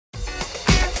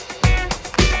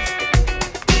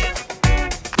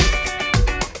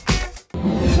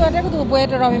ချိုတက်ကတူပွဲ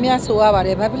တော်တော်များများဆိုရပါတ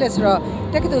ယ်ဘာဖြစ်လဲဆိုတော့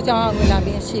တက်ကတူကျောင်းအောင်ဝင်လာ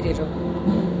ပြီးရှိတယ်လို့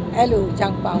အဲ့လိုကြော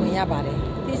င့်ပါဝင်ရပါတယ်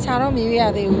ဒီခြားတော့မရွေးရ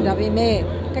သေးဘူးဒါပေမဲ့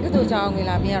တက်ကတူကျောင်းအောင်ဝင်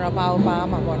လာပြီးတော့ပါ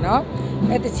မှာပေါ့နော်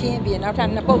အဲ့တချင်းအပြင်နောက်ထပ်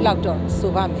2ပုတ်လောက်တော့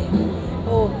ဆိုပါမယ်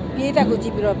ဟိုပြေးတက်ကိုကြ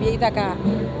ည့်ပြီးတော့ပြေးတက်က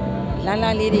လန်းလ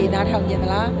န်းလေးတွေနားထောင်ကျင်သ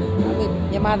လား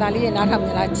မြန်မာသားလေးတွေနားထောင်ကျ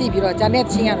င်လားကြည့်ပြီးတော့ဂျာနဲ့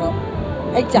ချင်းကတော့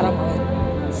အဲ့ကြတော့မှာပဲ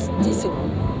ကြည့်ဆို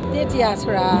တဲ့တရား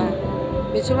ဆိုတာ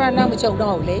မချိုးရနောက်မကြုံ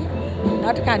တော့ဘူးလေ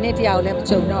နောက်တစ်ခါနေ့တရားကိုလည်းမ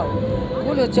ကြုံတော့ဘူးအ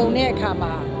ခုလိုကြုံတဲ့အခါ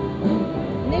မှာ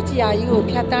နေ့တရားကြီးကို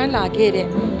ဖြတ်တန်းလာခဲ့တဲ့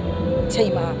အချိ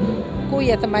န်မှာကိုယ့်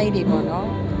ရဲ့သမိုင်းတွေပေါ့နော်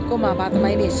ကို့မှာသ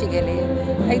မိုင်းတွေရှိခဲ့လေ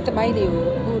အဲ့သမိုင်းတွေကို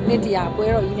အခုနေ့တရားပွဲ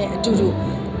တော်ကြီးနဲ့အတူတူ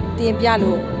တင်ပြ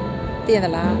လို့တင်သ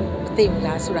လားမသိဘူး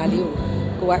လားဆိုတာလေး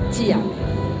ကိုကကြည့်ရမယ်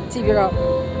ကြည့်ပြီးတော့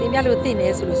တင်ပြလို့သိနေ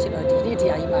ဆိုလို့ရှိရင်တော့ဒီနေ့တ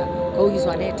ရားကြီးမှာဂုဏ်ယူ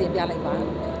စွာနဲ့တင်ပြလိုက်ပါ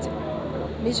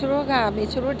မေ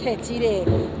ချိုရိုထက်ကြီးတဲ့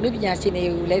လူပညာရှင်တွေ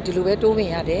ကိုလည်းဒီလိုပဲတိုးဝင်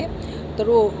ရတယ်သူ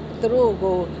တို့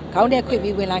ကိုခေါင်းနဲ့ခွေ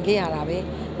ပြီးဝင်လာခဲ့ရတာပဲ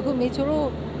အခုမေချိုရို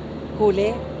ကိုလ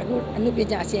ည်းအခုအနုပ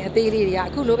ညာရှင်အသေးလေးတွေက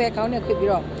အခုလိုပဲခေါင်းနဲ့ခွေပြီး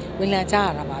တော့ဝင်လာကြရ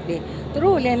တာပါပဲသူ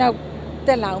တို့လည်းနောက်တ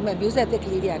က်လာအောင်မဲ့မျိုးဆက်သစ်က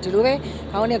လေးတွေကဒီလိုပဲ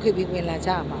ခေါင်းနဲ့ခွေပြီးဝင်လာကြ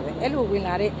ရမှာပဲအဲ့လိုဝင်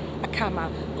လာတဲ့အခါမှာ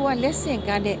ကိုကလက်ဆင့်က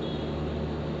မ်းတဲ့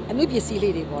အနုပစ္စည်း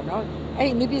လေးတွေပေါ့နော်အဲ့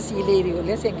ဒီအနုပစ္စည်းလေးတွေကို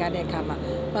လက်ဆင့်ကမ်းတဲ့အခါမှာ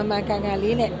မှန်ကန်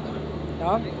လေးနဲ့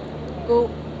နော်ကို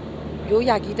ရိုး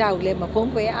ရာဂီတကိုလည်းမဖုံး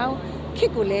ကွယ်အောင်ခ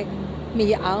စ်ကိုလည်းမီ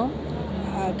အောင်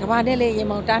ကဘာနဲ့လည်းရင်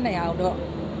မောင်တားနိုင်အောင်တော့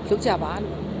လုပ်ကြပါ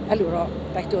လို့အဲ့လိုတော့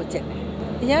တိုက်တွန်းချက်တယ်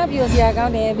။တရားပြောစရာကော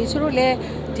င်းတယ်မိချိုတို့လည်း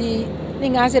ဒီနှ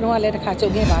စ်90တုန်းကလည်းတစ်ခါကြုံ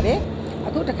ခဲ့ပါတယ်။အ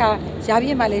ခုတစ်ခါရာပြ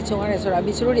ည့်မှလည်းကြုံရတယ်ဆိုတော့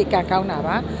မိချိုတို့တွေကံကောင်းတာ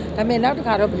ပါ။ဒါပေမဲ့နောက်တစ်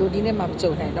ခါတော့ဘလို့ဒီနေ့မှမ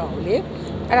ကြုံနိုင်တော့ဘူးလေ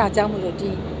။အဲ့ဒါကြောင့်မလို့ဒီ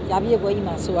ရာပြည့်ပွဲကြီး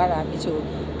မှာဆိုရတာမိချို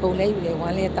ဂုံလဲယူလဲဝ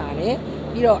မ်းလဲတာတယ်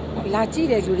။ပြီးတော့လာကြည့်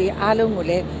တဲ့လူတွေအားလုံးကို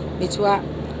လည်းမိချိုက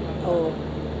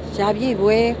ရာပြည့်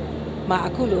ပွဲမှာ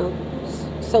အခုလို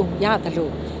စုံရတယ်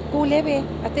လို့ကိုလည်းပဲ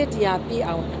အသက်တရားပြည့်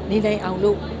အောင်နေနိုင်အောင်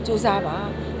လို့ကြိုးစားပါ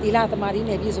ဒီလသမားကြီး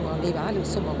နဲ့ပြည့်စုံအောင်နေပါလို့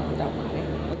ဆုမွန်တောင်းပါတယ်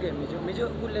ဟုတ်ကဲ့မေချို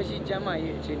အခုလက်ရှိကျမ်းမာ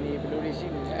ရေးအခြေအနေဘယ်လိုတွေရှိ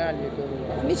နေလဲအဲ့ဒါလေးပြောလို့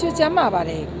မေချိုကျမ်းမာပါ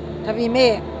တယ်ဒါပေ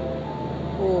မဲ့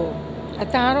အ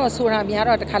သားတော့ဆိုတာများ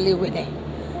တော့တစ်ခါလေးဝင်တယ်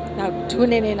နောက်ဒူး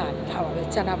နေနေတာထားပါပဲ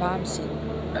ကျန်တာဘာမှမရှိဘူး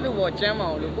အဲ့လိုပေါ့ကျမ်းမာ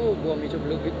အောင်လို့ကိုယ့်ကိုမေချိုဘယ်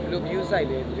လို view site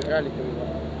လဲဒီအဲ့ဒါလေးပြောလို့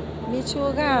မေချို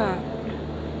က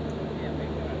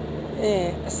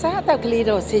အစားအသောက်ကလေး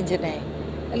တော့ဆင်ကျင်တယ်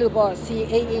အဲ့လိုပေါ့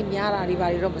CAA များတာတွေဘာ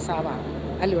တွေတော့မစားပါဘူး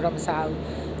အဲ့လိုတော့မစားဘူး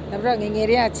နောက်တော့ငငယ်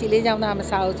တွေကခြေလေးချောင်းသားမ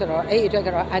စားဘူးဆိုတော့အဲ့ဒီအတွက်က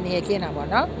တော့အန်ရယ်ကင်းတာပေါ့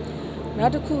နော်နော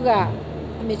က်တစ်ခုက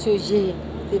အမေချိုရေ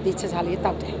ဒီချက်စားလေး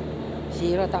တောက်တယ်ရေ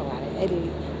တော့တောက်ပါတယ်အဲ့ဒီ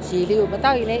ရေလေးကိုမ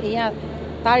တောက်ရင်လည်းအိမ်က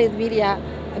သားတွေသမီးတွေက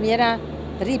အများအား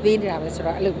သတိပေးနေတာပဲဆို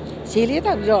တော့အဲ့လိုရေလေး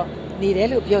တောက်ပြီးတော့နေတယ်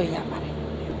လို့ပြောရင်ရပါတယ်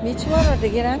မေချိုကတော့တ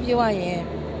ကယ်တမ်းပြောရရင်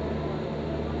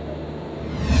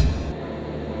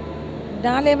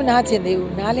နားလည်းမနာကျင်သေး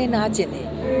ဘူးနားလည်းနားကျင်တယ်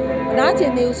မနာကျ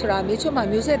င်သေးဘူးဆိုတာမေချိုမှာ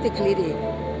မျိုးဆက်တစ်ကလေးတွေ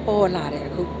ပေါ်လာတယ်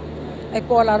အခုအဲ့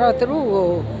ပေါ်လာတော့သူတို့ကို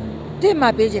တစ်မှ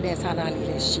ပေးခြင်းတဲ့ဆန္ဒလေး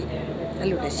လည်းရှိတယ်အဲ့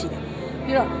လိုလည်းရှိတယ်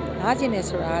ပြီးတော့နားကျင်တယ်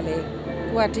ဆိုတာကလေ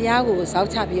ကိုကတရားကိုစောက်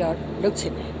ချပြီးတော့လုပ်ချ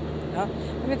င်တယ်နော်ဒါ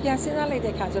ပေမဲ့ပြန်စဉ်းစားလိုက်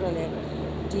တဲ့အခါကျတော့လေ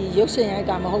ဒီရုပ်ရှင်ရိုက်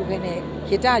တာမဟုတ်ဘဲနဲ့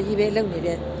ဂီတကြီးပဲလုပ်နေ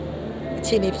တဲ့အ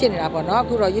ခြေအနေဖြစ်နေတာပေါ့နော်အ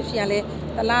ခုတော့ရုပ်ရှင်ကလည်း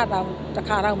တစ်လားတောင်တစ်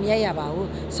ခါတော့မရိုက်ရပါဘူး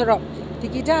ဆိုတော့ဒီ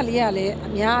ဂီတလေးကလည်းအ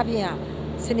များအပြား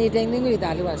စနေတိုင်းငွေ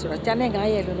သားလို့ပါဆိုတော့ကျန်တဲ့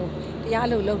9ရက်လုံးတရား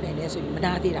လို့လုပ်နိုင်တယ်ဆိုပြီးမ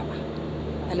နာသေးတာပါ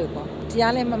အဲ့လိုပေါ့တ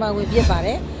ရားလည်းမမှန်ဝင်ဖြစ်ပါတ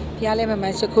ယ်တရားလည်းမမှ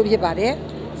န်ရှ िख ိုးဖြစ်ပါတယ်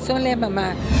စွန်းလည်းမမှ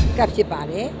န်ကပ်ဖြစ်ပါ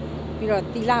တယ်ပြီးတော့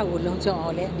တီလာကိုလုံခြုံအော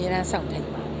င်လည်းအမြဲတမ်းစောင့်ထိုင်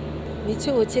ပါတယ်မိ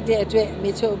ချိုကိုချစ်တဲ့အတွက်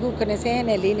မိချိုအခု94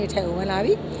နှစ်ထဲကိုဝင်လာ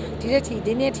ပြီ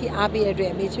ဒီနေ့ထိအားပေးတဲ့အတွ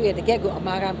က်မိချိုရဲ့တကယ့်ကိုအ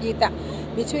မာခံပြည့်တတ်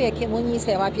မိချိုရဲ့ခင်မွန်းကြီး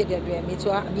10ဝါဖြစ်တဲ့အတွက်မိ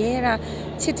ချိုကအမြဲတမ်း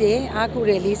ချစ်တယ်အားကိုး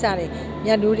တယ်လေးစားတယ်မြ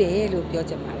တ်နိုးတယ်လို့ပြော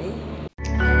ချင်ပါတယ်